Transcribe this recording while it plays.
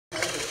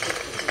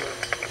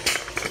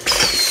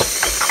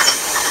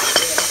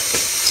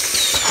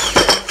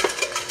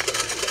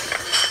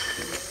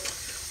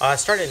I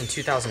started in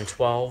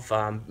 2012,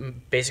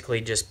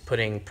 basically just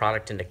putting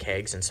product into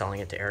kegs and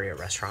selling it to area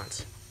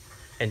restaurants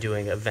and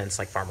doing events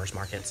like farmers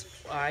markets.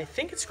 I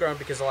think it's grown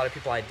because a lot of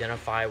people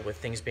identify with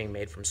things being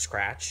made from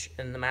scratch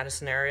in the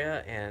Madison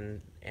area,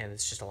 and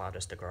it's just allowed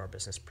us to grow our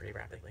business pretty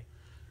rapidly.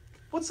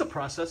 What's the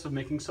process of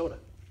making soda?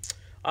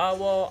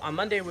 Well, on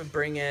Monday we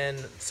bring in,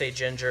 say,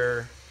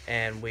 ginger,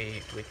 and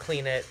we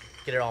clean it,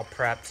 get it all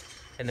prepped,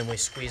 and then we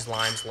squeeze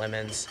limes,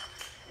 lemons,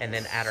 and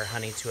then add our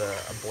honey to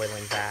a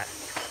boiling vat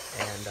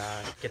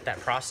and get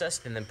that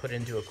processed, and then put it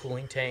into a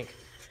cooling tank,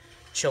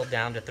 chilled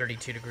down to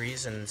 32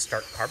 degrees, and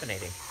start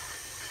carbonating.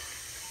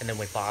 And then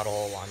we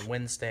bottle on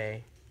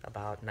Wednesday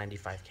about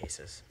 95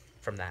 cases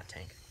from that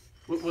tank.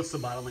 What's the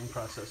bottling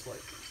process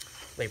like?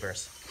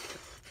 Laborious.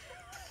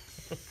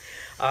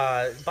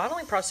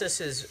 Bottling process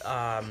is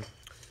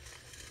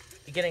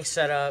getting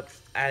set up,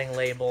 adding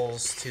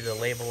labels to the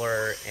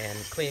labeler, and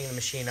cleaning the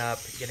machine up,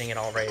 getting it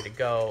all ready to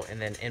go,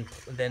 and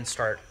then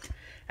start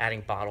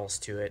adding bottles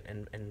to it,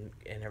 and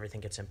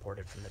everything gets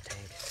imported from the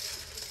tank.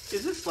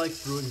 Is this like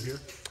brewing beer?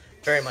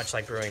 Very much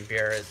like brewing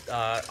beer.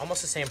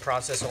 Almost the same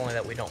process, only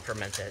that we don't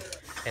ferment it,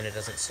 and it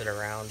doesn't sit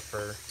around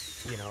for,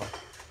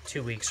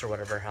 2 weeks or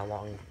whatever, how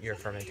long your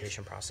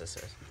fermentation process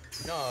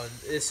is. No,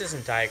 this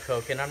isn't Diet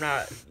Coke, and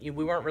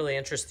we weren't really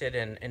interested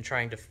in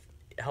trying to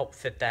help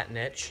fit that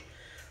niche,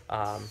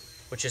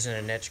 which isn't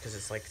a niche because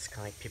it's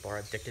kind of like people are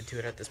addicted to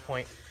it at this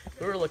point.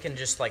 We were looking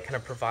just like kind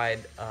of provide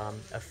a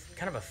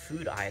kind of a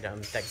food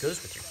item that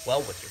goes with well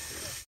with your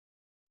food.